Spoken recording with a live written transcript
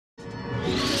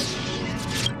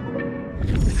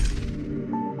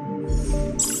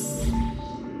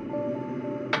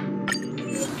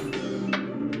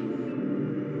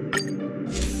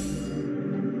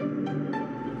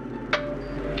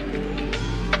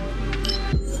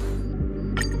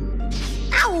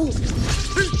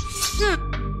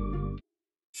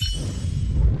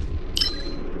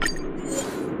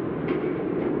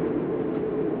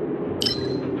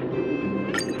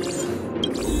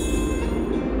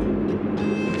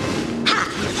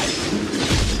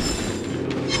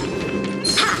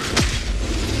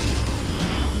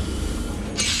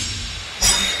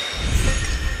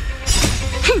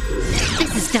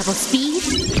double speed.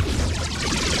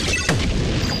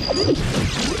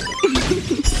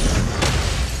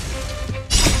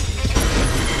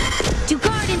 To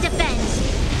guard and defend.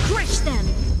 Crush them.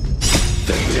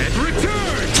 The dead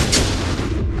return!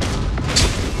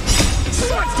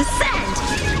 Swords descend.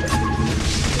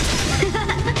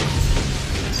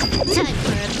 Time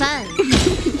for a fun.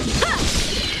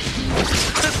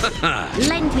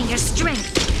 Lend me your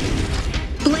strength.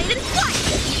 Blade and flight.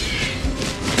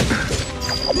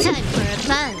 Time for a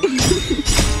fun.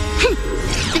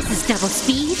 This is double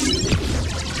speed.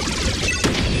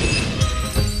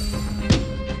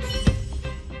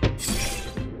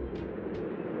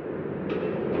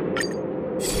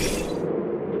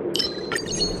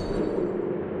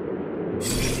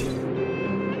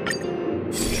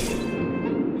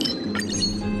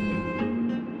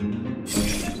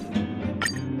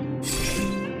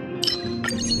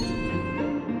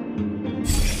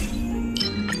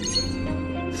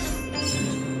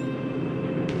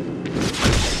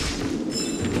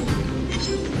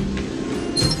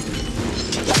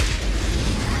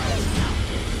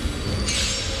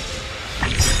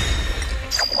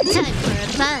 Time for a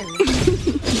fun.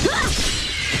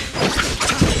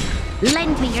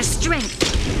 Lend me your strength.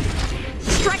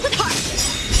 Strike with heart.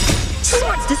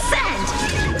 Swords descend.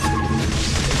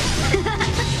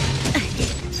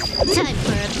 Time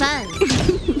for a fun.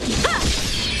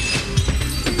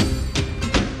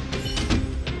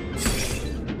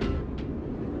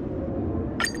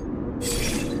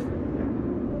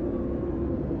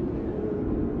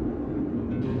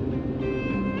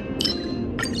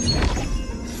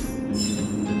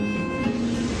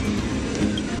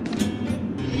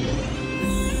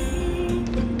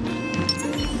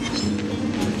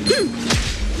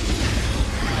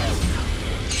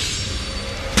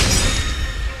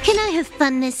 Can I have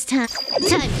fun this time?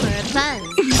 Time for a fun.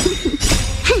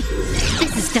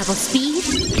 This is double speed.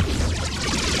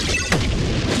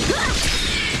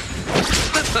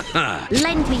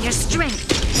 Lend me your strength.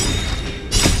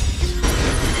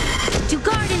 To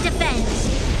guard and defend.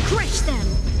 Crush them.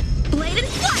 Blade and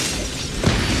flight.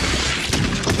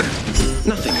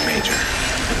 Nothing major.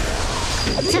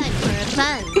 Time for a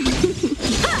fun.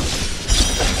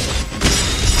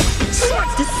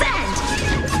 Swords descend.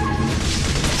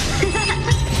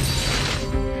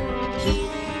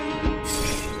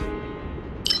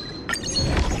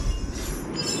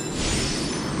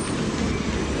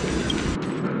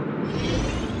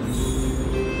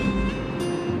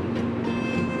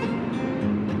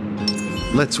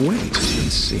 Let's wait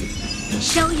and see.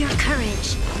 Show your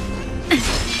courage.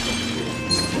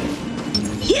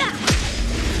 Yeah.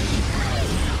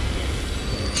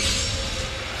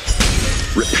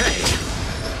 Repay!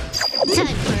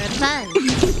 Time for a fun.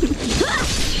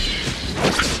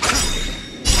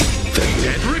 The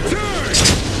dead return!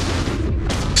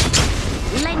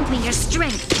 Lend me your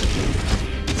strength.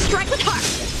 Strike with heart.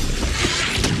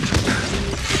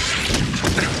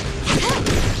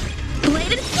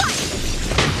 Blade and flight.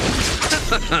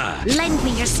 Lend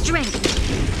me your strength.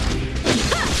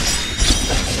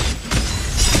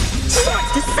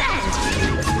 Swords descend.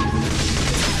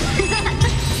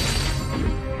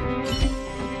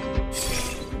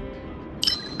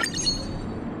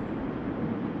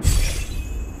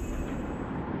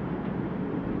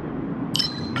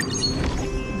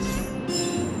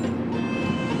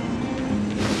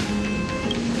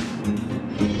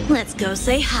 Let's go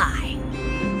say hi.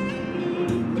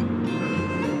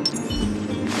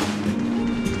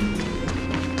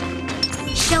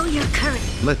 Show your courage.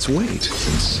 Let's wait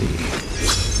and see.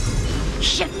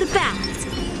 Shift the balance.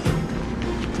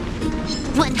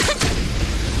 100.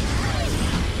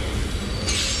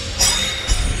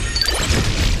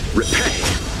 Repay!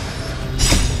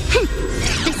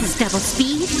 This is double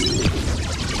speed.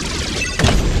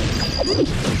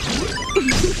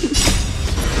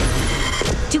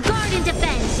 To guard and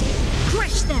defend.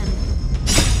 Crush them.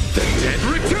 The dead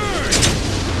return!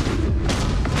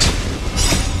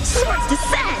 Swords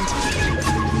descend.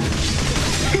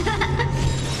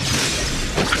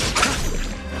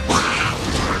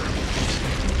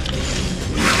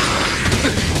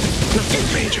 Nothing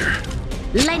major.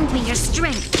 Lend me your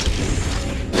strength.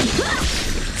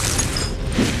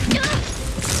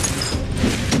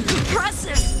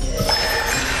 Impressive.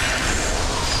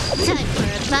 Time for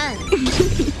a fun.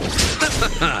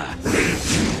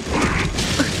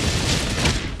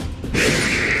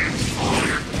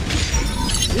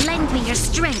 Lend me your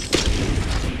strength.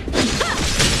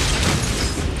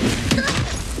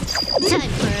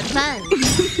 Time for a fun.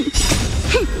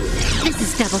 This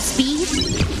is double speed.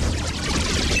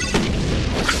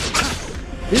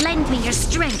 Lend me your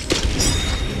strength.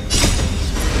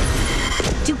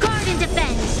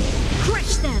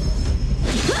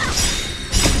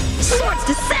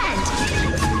 Swords descend!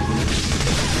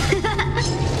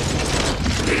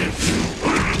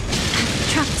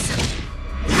 Troublesome.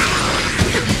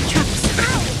 Troublesome.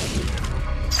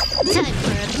 Time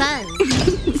for a buzz.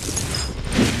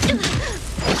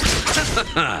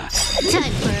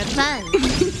 Time for a buzz.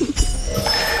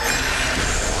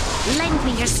 Lend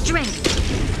me your strength.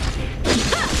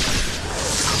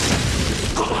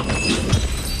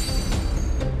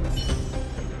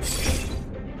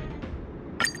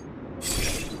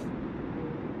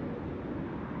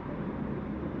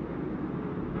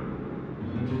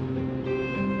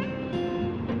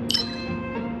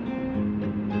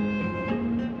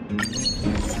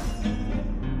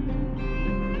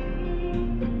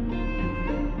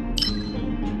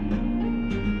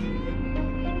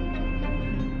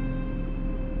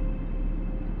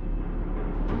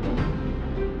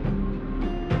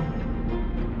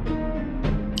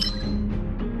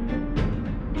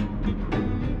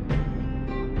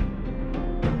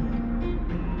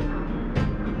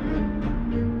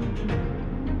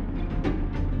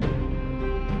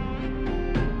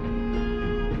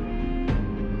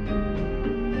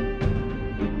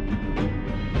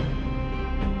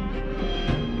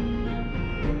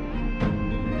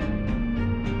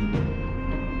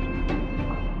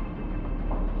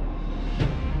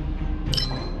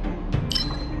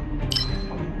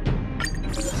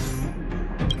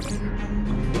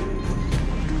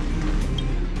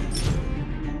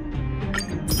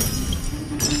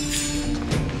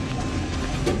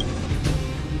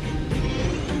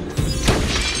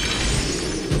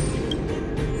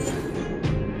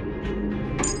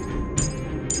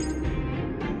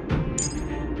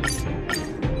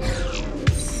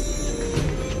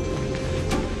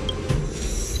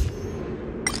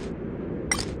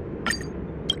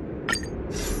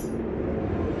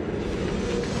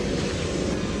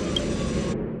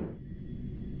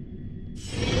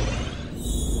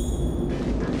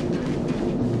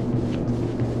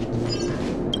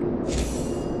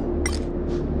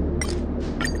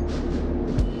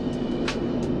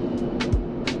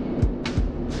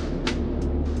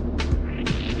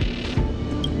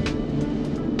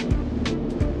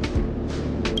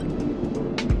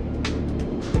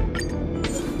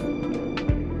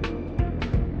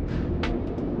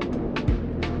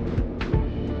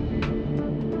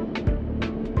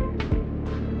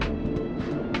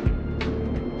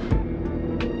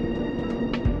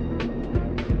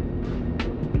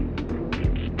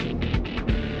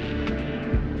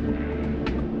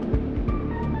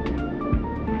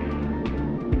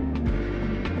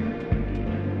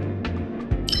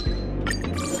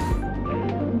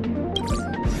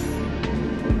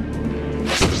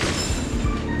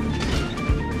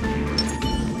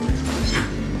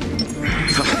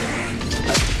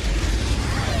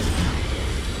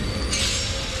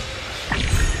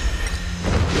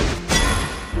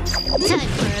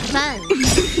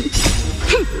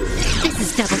 This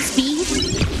is double speed.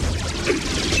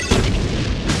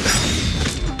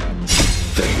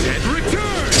 The dead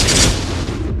return!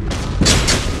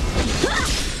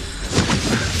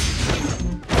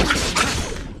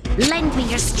 Lend me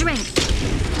your strength.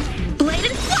 Blade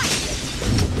and flight!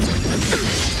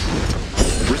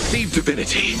 Receive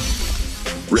divinity.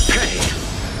 Repay.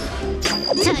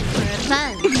 Time for a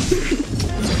buzz.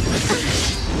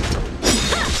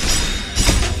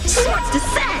 Swords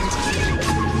descend!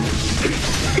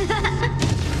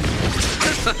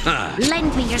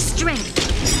 Lend me your strength.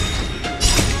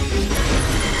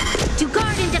 To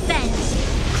guard and defend.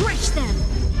 Crush them.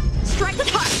 Strike the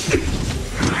heart.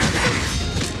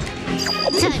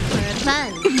 Time for a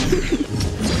buzz.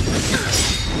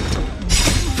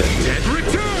 The dead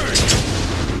return!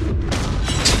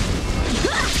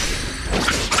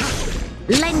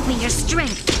 Lend me your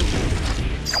strength.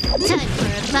 Time for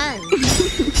a buzz.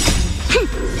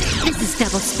 This is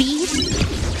double speed.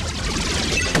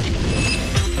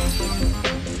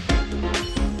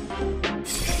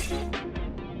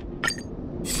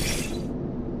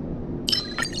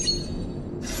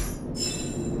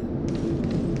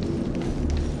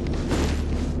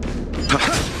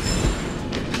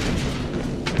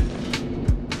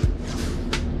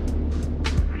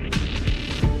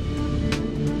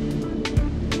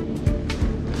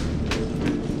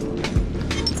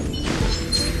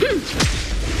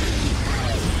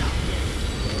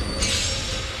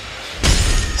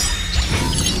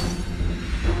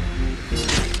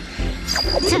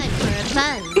 Time for a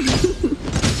buzz.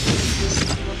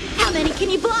 How many can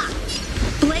you block?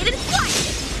 Blade and flight!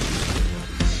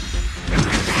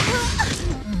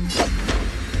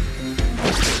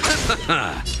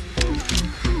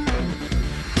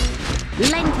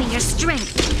 Lend me your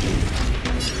strength.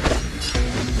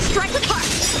 Strike with heart!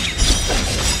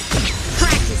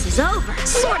 Practice is over!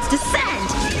 Swords descend!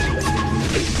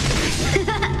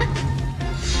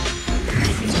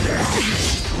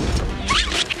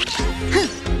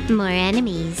 More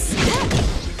enemies.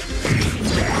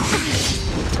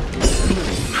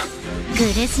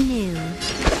 Good as new.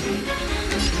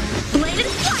 Bladed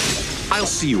flight! I'll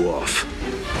see you off.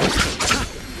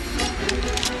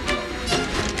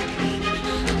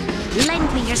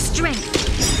 Lend me your strength.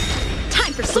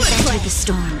 Time for sword play. Enter the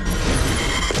storm.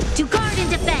 To guard and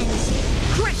defend.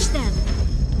 Crush them.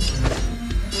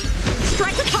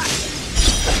 Strike with heart.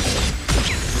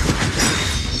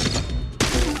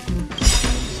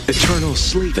 Eternal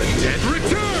sleep. The dead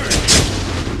return!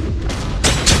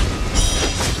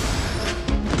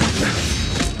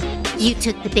 You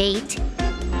took the bait.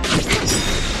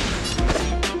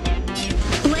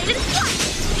 Bladed flight!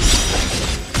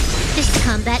 This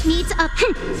combat needs up.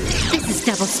 This is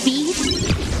double speed.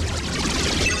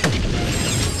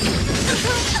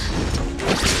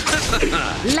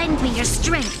 Lend me your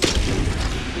strength.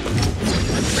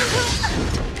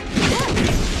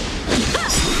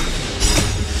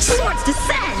 Swords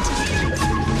descend!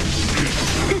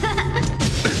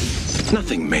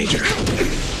 Nothing major.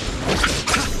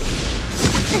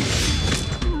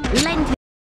 Lend me.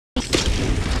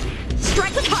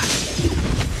 Strike with heart!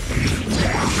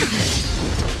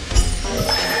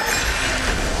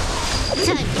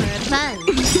 Time for a fun.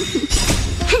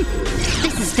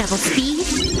 This is double speed.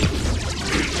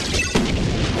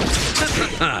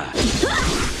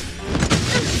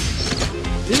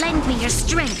 Lend me your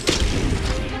strength.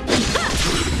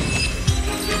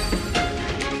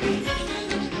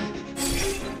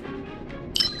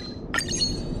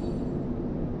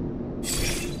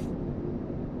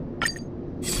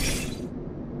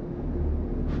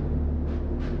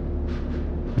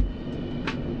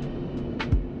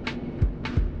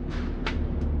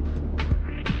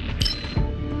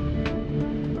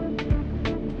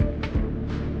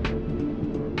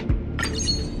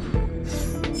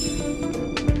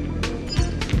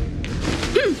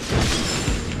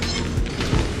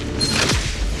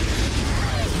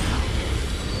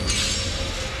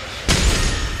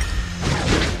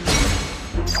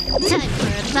 Time for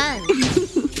a fun.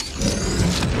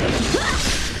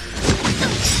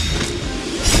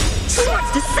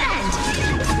 Swords descend!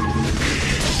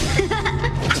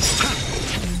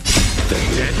 The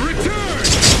dead return!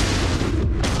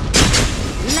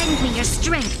 Lend me your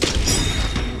strength.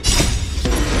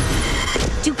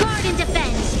 To guard and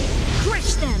defend.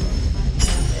 Crush them.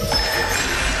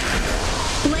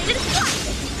 Bladed flight!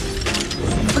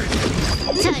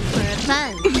 Time for a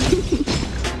fun.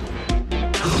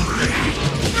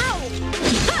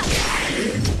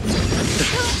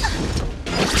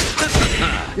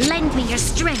 Lend me your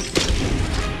strength.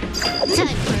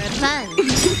 Time for a fun.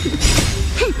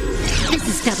 This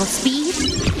is double speed.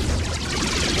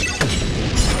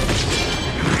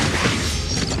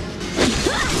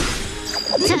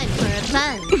 Time for a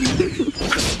fun.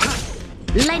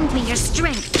 Lend me your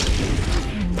strength.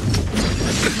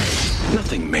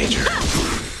 Nothing major.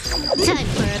 Time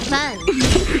for a fun.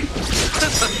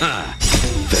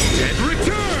 The dead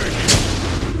return!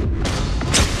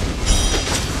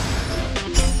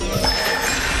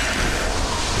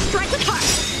 Strike with heart!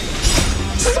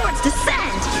 Swords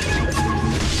descend!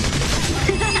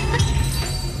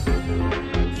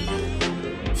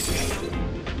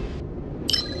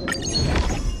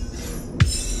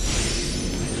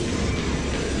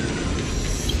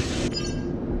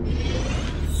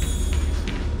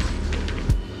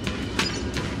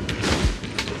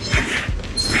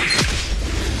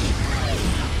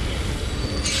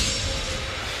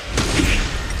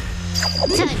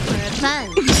 Time for a fun.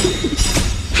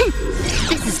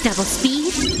 This is double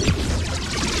speed.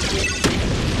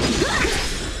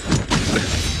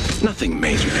 Nothing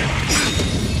major.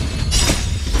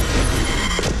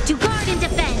 To guard and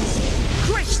defend.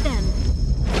 Crush them.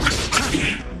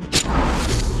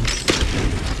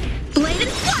 Bladed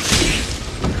flight.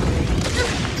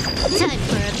 Time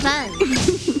for a fun.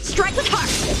 Strike with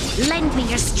heart. Lend me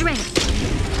your strength.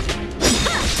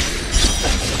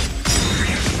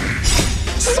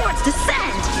 Swords descend!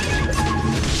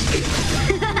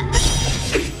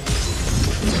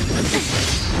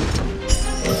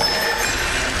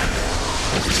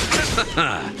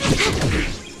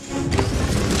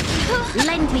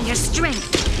 Lend me your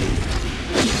strength.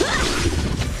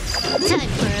 Time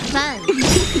for a fun.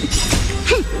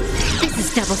 This is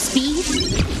double speed.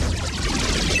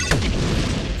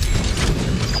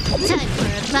 Time for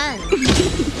a fun.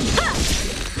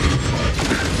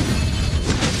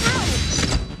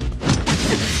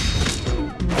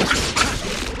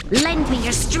 Lend me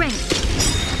your strength.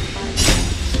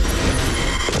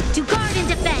 To guard and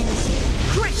defend.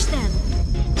 Crush them.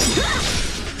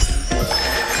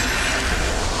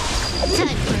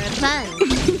 Time for a fun.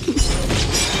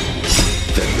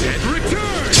 The dead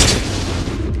return!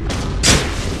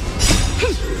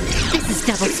 This is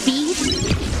double speed.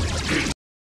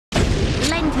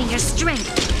 Lend me your strength.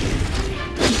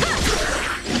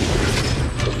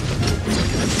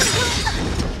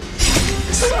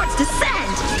 Swords descend!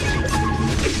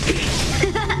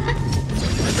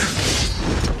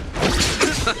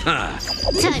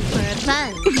 Time for a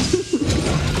fun.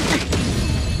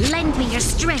 Lend me your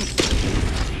strength.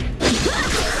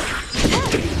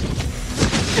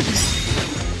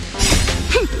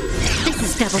 This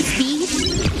is double speed.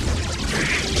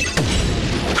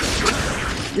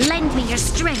 Lend me your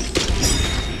strength.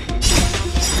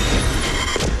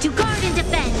 To guard and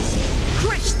defend.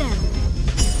 Crush them.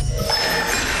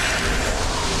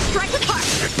 Strike with heart.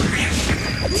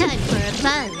 Time for a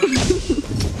fun.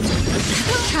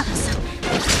 Troublesome.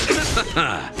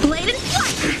 Blade and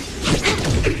flight.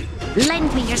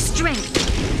 Lend me your strength.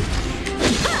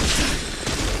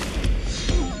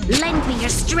 Lend me your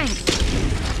strength.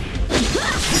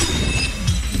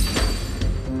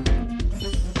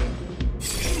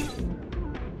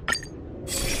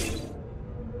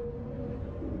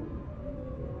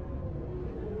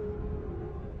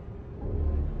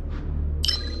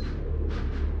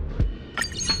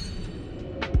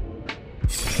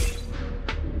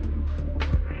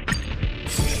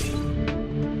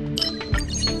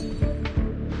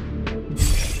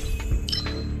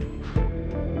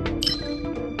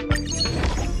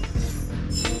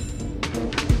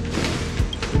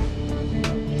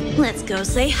 Let's go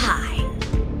say hi.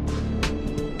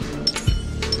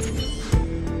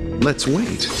 Let's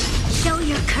wait. Show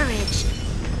your courage.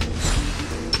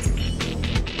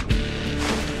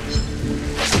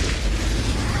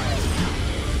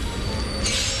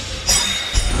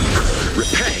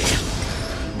 Repay!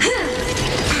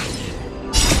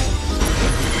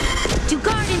 To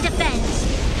guard and defend.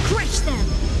 Crush them.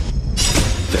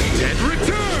 The dead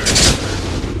return!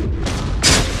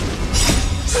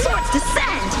 Swords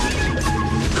descend.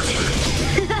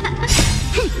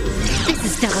 This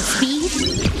is double speed.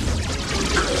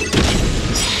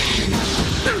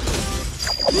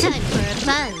 Time for a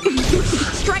fun.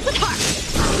 Strike with heart.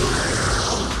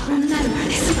 Remember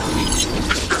this moment.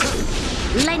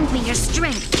 Lend me your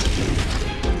strength.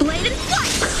 Blade and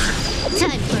flight.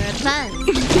 Time for a fun.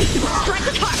 Strike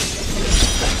with heart.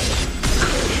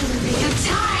 Enemy of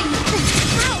time.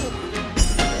 Ow!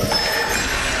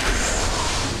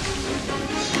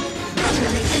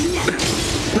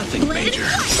 Nothing Blade major. and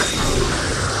flight.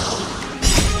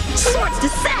 Swords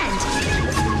descend.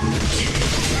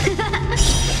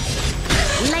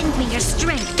 Lend me your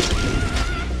strength.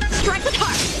 Strike with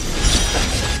heart.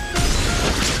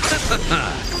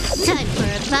 Time for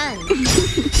a fun.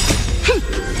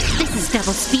 This is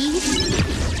double speed.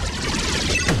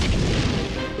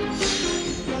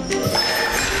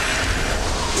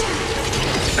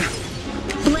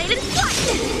 Blade and flight.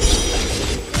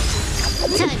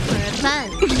 Time for a fun.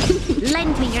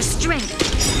 Lend me your strength.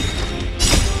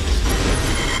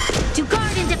 To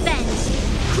guard and defend.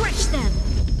 Crush them.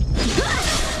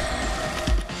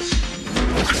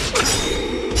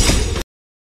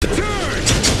 Turn!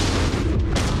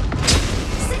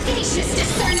 Sagacious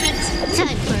discernment.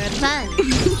 Time for a fun.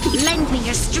 Lend me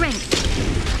your strength.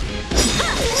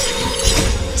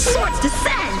 Swords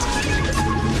descend.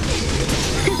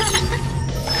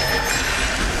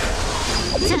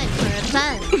 Time for a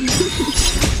fun.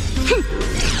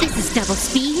 This is double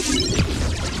speed.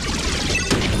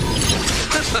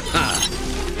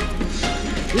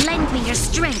 Lend me your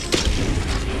strength.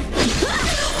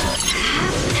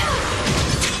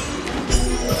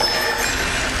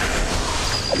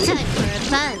 Time for a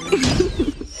fun.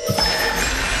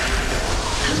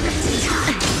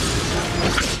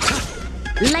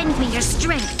 Lend me your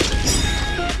strength.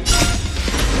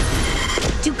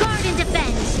 To guard and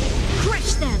defend.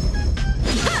 Crush them.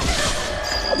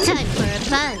 Time for a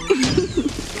fun.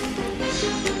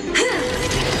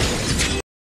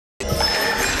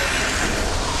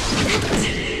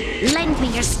 Lend me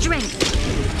your strength.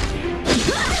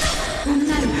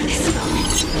 Remember this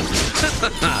moment.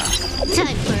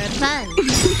 Time for a fun.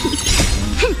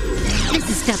 This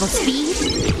is double speed.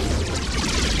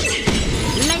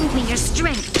 Lend me your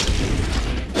strength.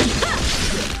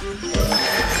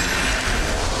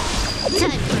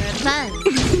 Time for a fun.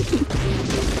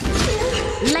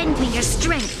 Lend me your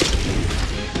strength.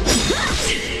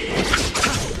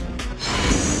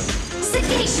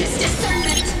 Sagacious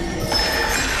discernment.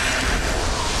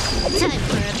 Time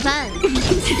for a buzz.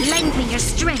 Lend me your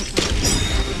strength.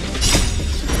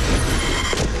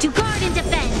 To guard and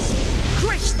defend.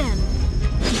 Crush them.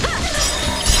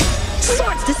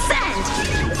 Swords descend.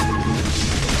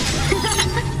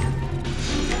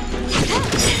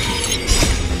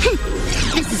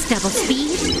 This is double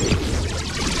speed.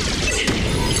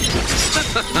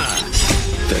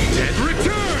 The dead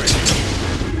return!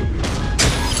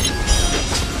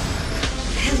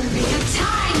 Pillory of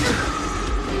time.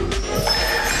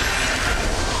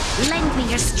 Lend me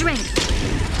your strength.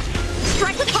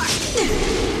 Strike apart.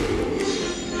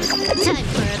 Time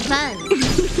for a buzz.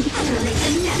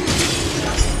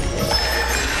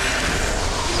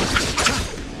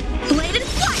 Bladed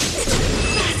flight.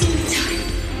 Passing time.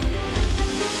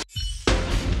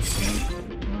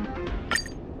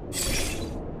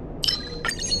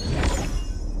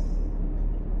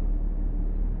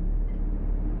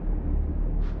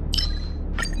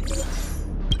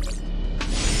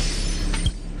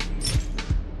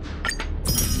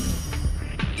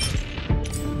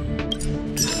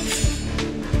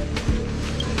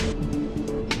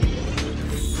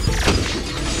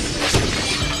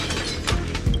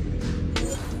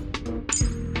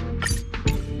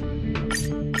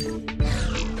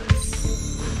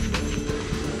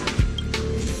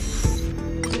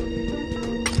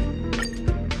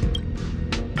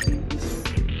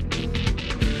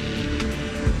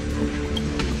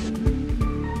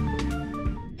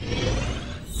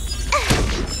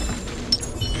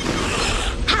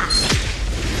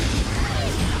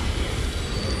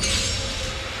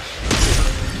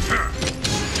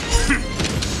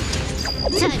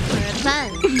 Time for a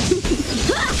buzz.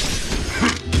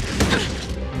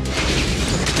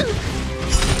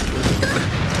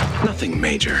 Nothing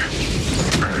major.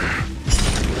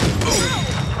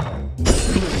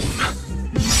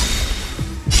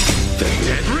 The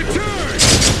dead return!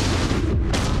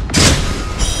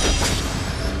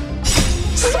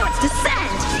 Swords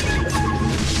descend.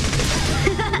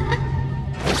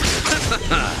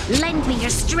 Lend me your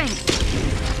strength.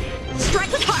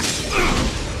 Strike apart.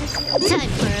 Time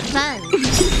for a buzz.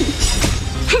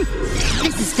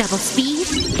 This is double speed.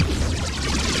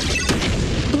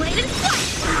 Bladed flight.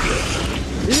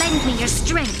 Lend me your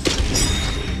strength.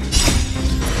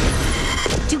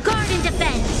 To guard and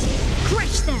defend.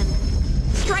 Crush them.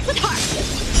 Strike apart.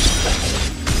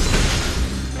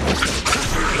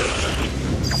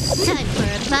 Time for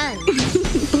a buzz.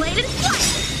 Bladed flight.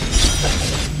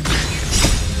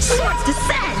 Swords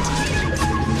descend.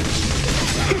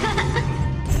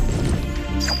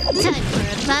 Time for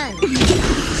a buzz.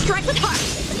 Strike apart.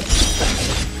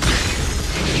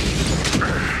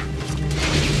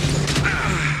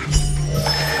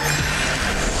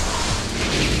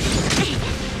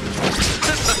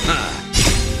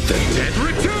 The dead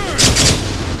return!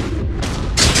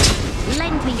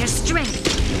 Lend me your strength.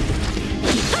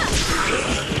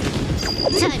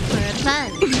 Time for a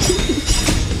buzz.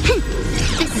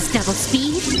 This is double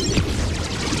speed.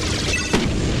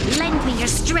 Lend me your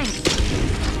strength.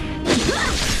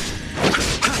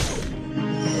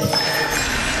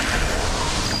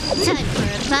 Time for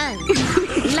a buzz.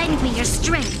 Lend me your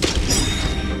strength.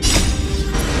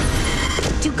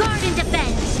 To guard and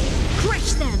defend.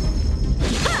 Crush them.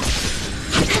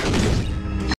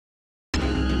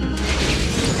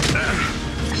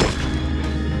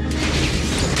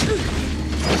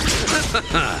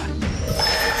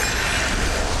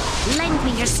 Lend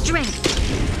me your strength.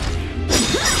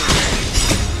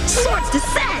 Swords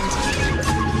descend.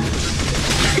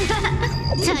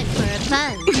 Time for a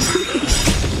buzz.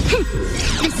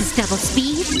 This is double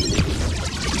speed.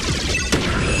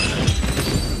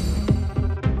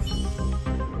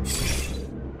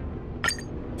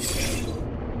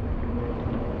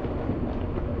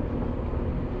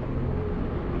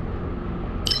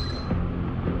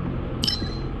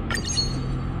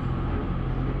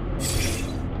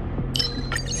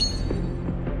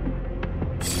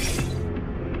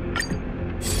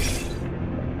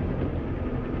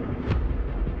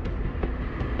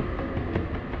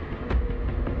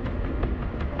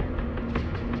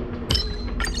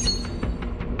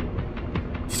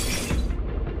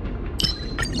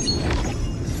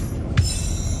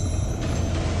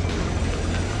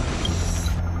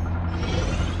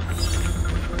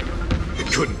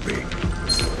 Couldn't be.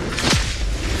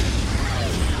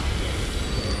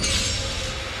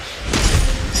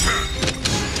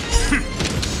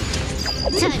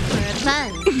 Time for a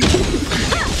buzz.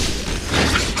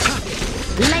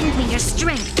 Lend me your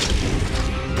strength.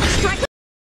 Strike.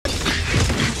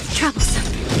 Troublesome.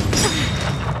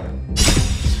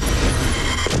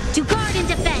 To guard and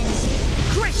defend.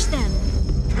 Crush them.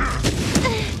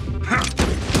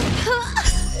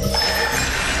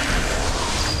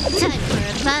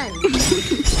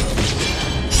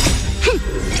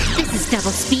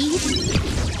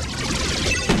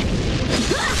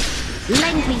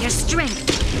 Lend me your strength.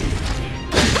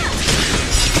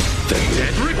 The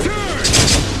dead return!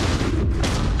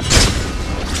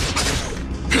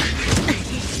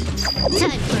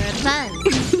 Time for a buzz.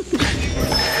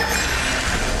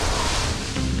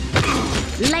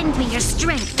 Lend me your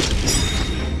strength.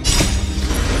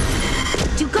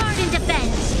 To guard and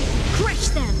defend. Crush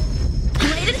them.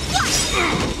 Blade and flight.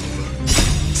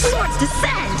 Swords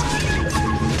descend.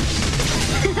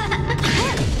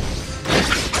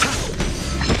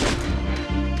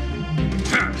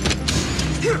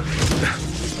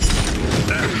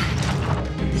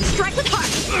 Strike with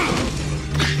heart.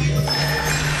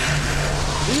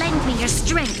 Lend me your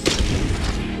strength.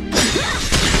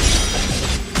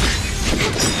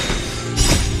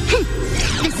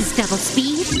 This is double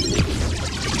speed.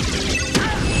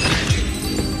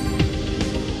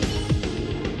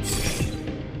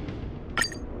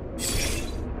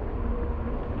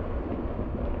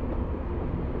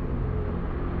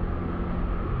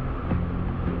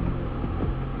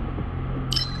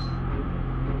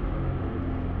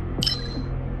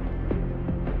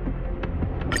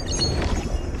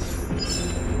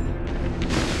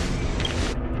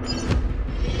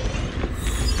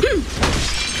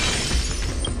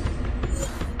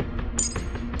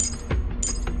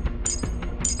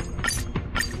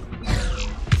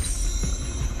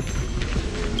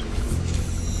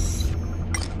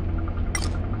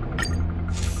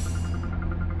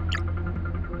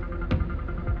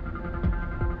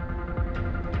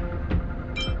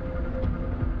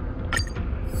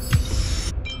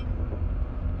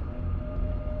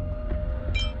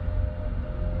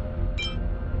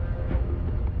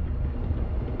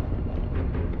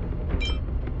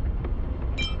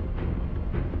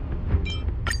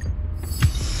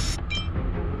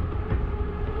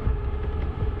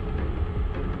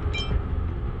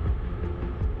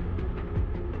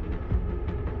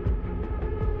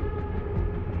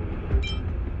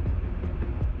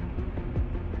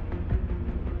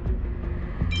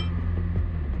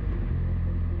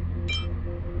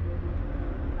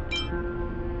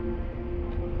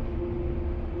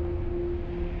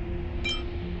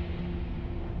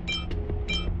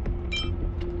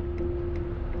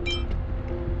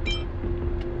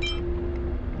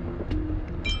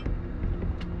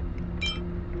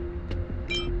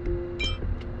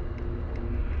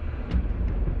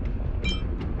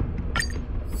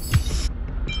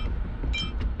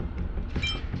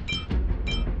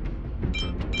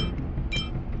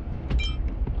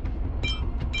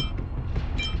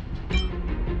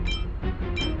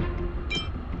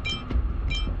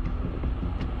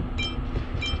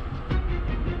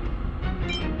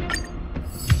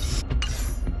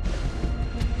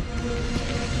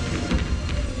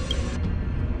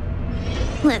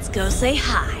 Let's go say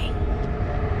hi.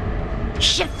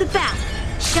 Shift the battle.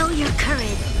 Show your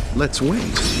courage. Let's wait.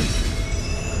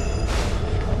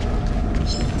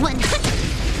 One.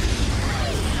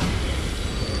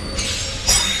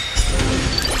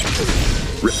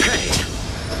 Repay.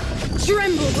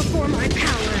 Tremble before my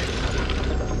power.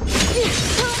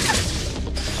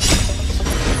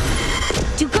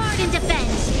 To guard and defend.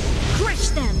 Crush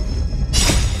them.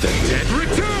 The dead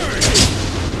return!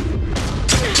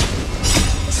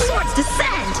 Swords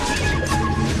descend!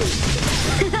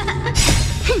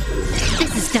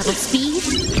 This is double speed.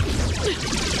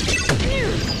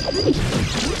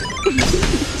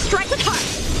 Strike with heart.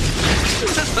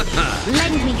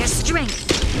 Lend me your strength.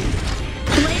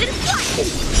 Blade and flight.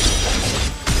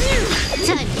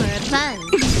 Time for a buzz.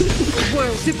 The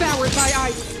world devoured by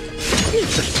ice.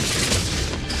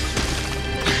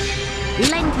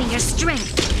 Lend me your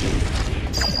strength.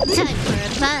 Time for a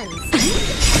buzz.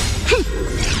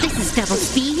 This is double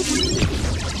speed.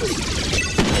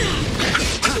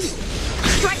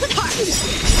 Strike with heart.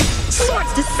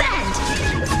 Swords descend.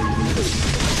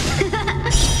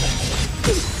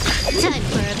 Time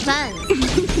for a buzz.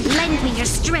 Lend me your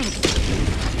strength.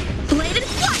 Blade and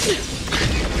flight.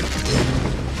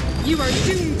 You are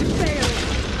doomed to fail.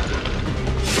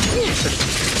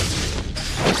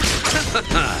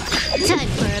 Time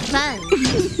for a buzz.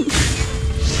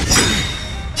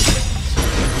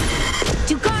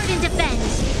 To guard and defend.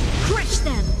 Crush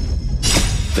them.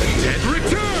 The dead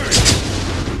return!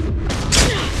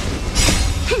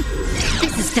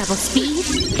 This is double speed.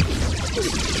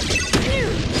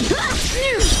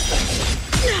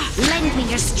 Lend me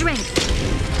your strength.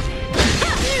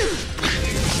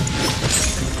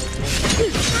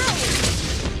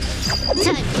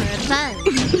 Time for a buzz.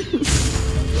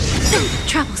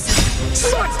 Troublesome.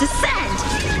 Swords descend.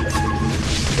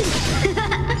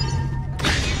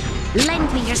 Lend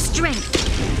me your strength.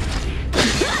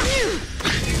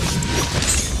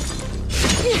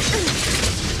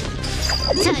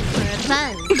 Time for a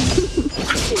buzz.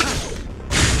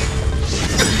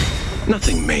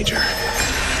 Nothing major.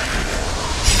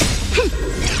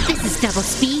 This is double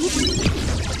speed.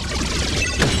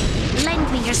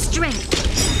 Lend me your strength.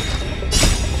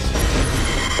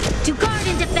 To guard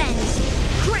and defend.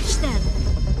 Crush them.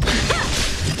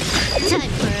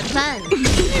 Time for a buzz.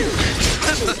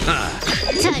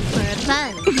 Time for a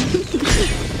buzz.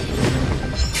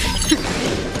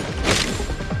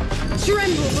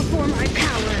 Tremble before my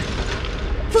power.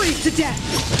 Freeze to death.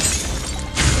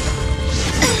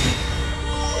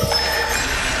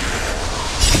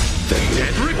 The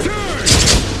dead return!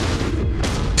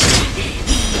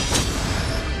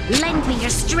 Lend me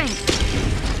your strength.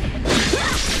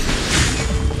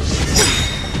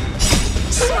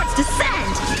 Swords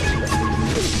descend!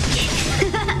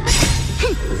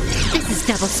 This is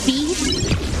double speed.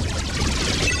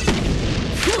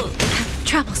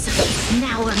 Troublesome.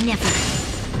 Now or never.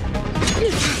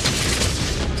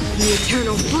 The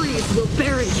eternal freeze will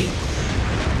bury you.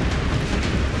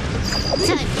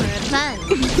 Time for a buzz.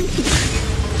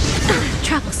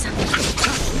 Troublesome.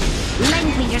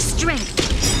 Lend me your strength.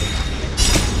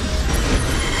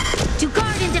 To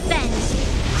guard and defend.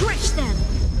 Crush them.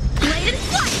 Blade and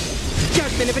flight.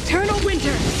 Judgment of eternal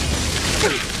winter.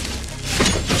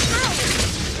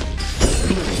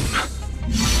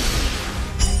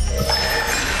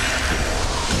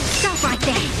 Stop right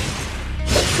there.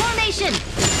 Formation.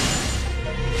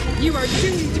 You are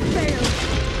doomed to fail.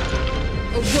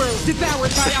 A world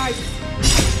devoured by ice.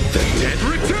 The dead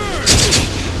return!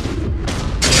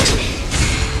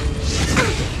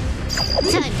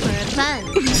 Time for a buzz.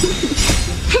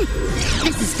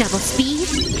 This is double speed.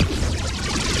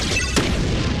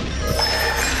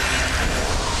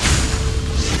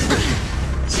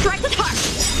 Strike with heart.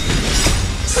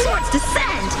 Swords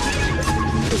descend.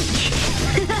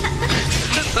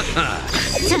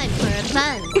 Time for a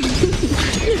buzz.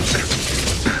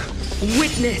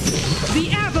 Witness the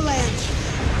avalanche.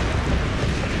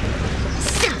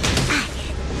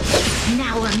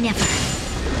 Now or never.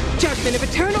 Judgment of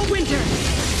eternal winter.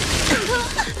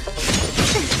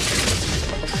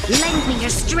 Lend me your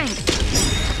strength.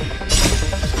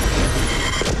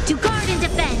 To guard and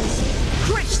defend.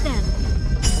 Crush them.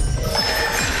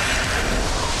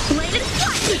 Blade and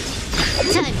flight.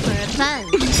 Time for a buzz.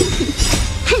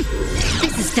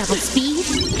 This is double speed.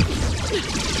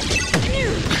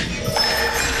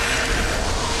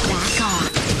 Back off.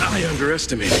 I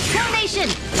underestimated you. Formation.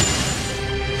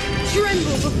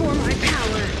 Tremble before my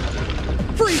power.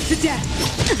 Freeze to death.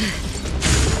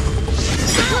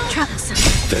 Troublesome.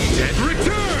 The dead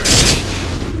return!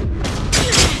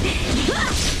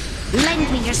 Lend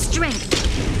me your strength.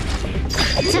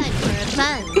 Time for a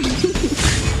buzz.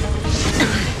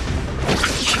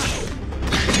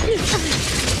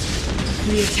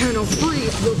 The eternal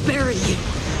freeze will bury you.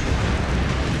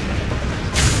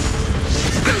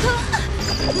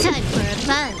 Time for a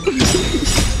buzz.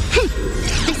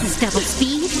 This is double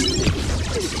speed.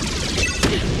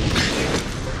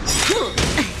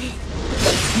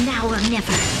 Now or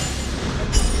never.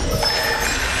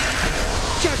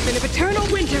 Judgment of eternal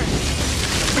winter.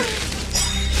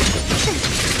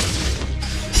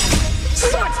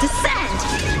 Swords descend.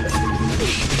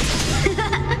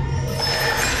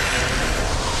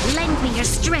 Lend me your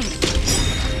strength.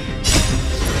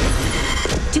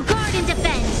 To guard and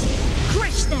defend.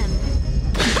 Crush them.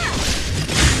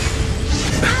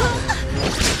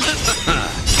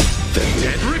 The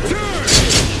dead return!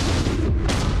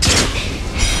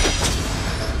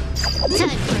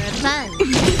 Time for a buzz.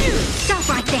 Stop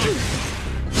right there.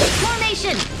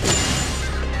 Formation.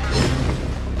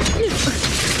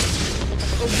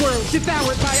 A world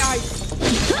devoured by ice.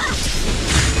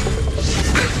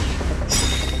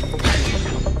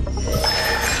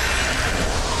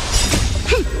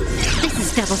 This is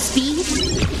double speed.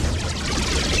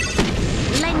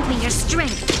 Lend me your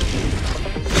strength.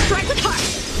 Strike with heart.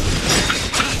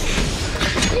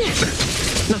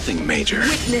 Nothing major.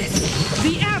 Witness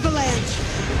the avalanche.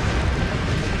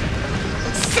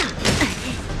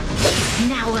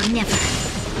 Now or never.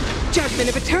 Judgment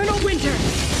of eternal winter.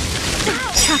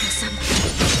 Troublesome.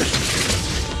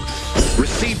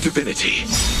 Receive divinity.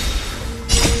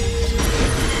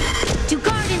 To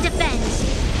guard and defend.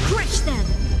 Crush them.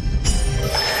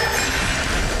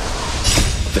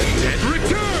 The dead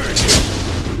return!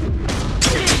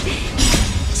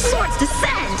 Swords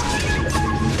descend.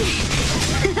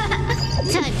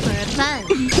 Time for a buzz.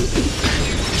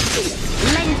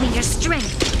 Lend me your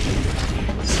strength.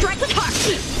 Strike with heart.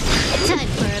 Time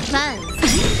for a buzz.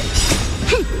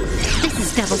 This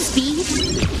is double speed.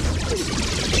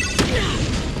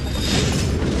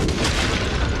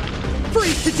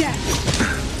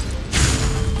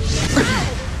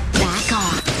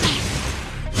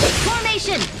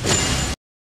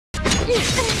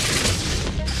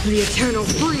 The eternal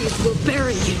freeze will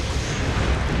bury you.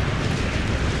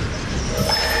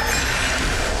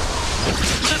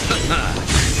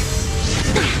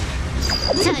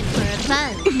 Time for a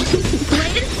buzz.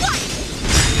 Blade and flight!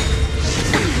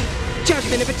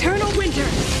 Judgment of eternal winter.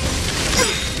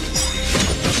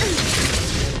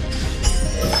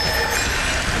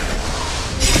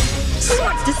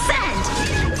 Swords descend!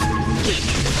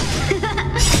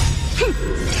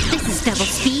 This is double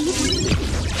speed.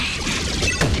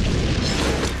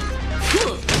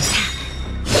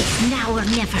 Now or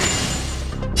never.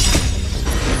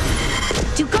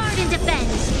 To guard and defend.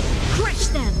 Crush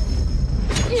them.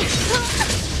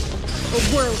 A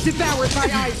world devoured by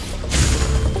ice.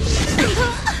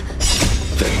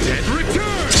 The dead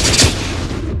return!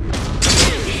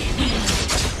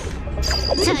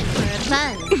 Time for a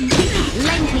buzz.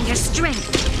 Lend me your strength.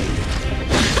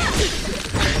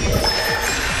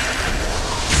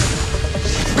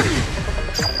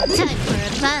 Time for a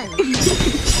buzz.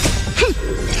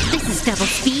 This is double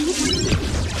speed.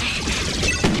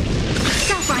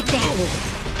 Stop right there.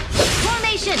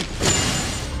 Formation.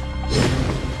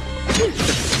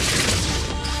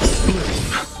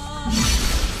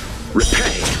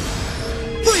 Repay!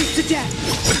 Freeze to death.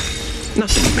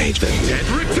 Nothing major. The dead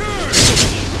return!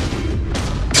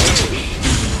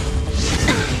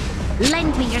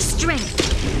 Lend me your strength.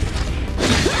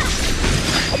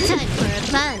 Time for a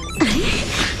buzz.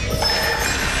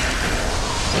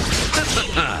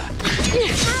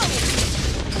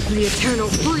 The eternal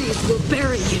freeze will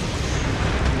bury you.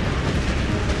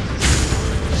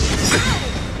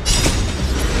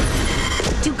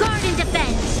 To guard and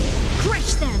defend.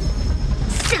 Crush them.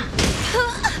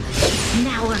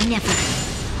 Now or never.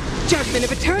 Judgment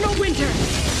of eternal winter.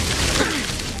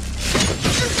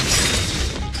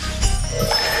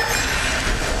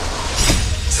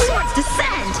 Swords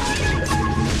descend!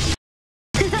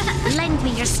 Lend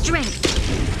me your strength.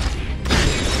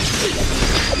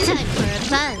 Time for a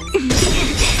buzz.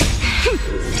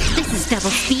 This is double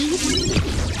speed.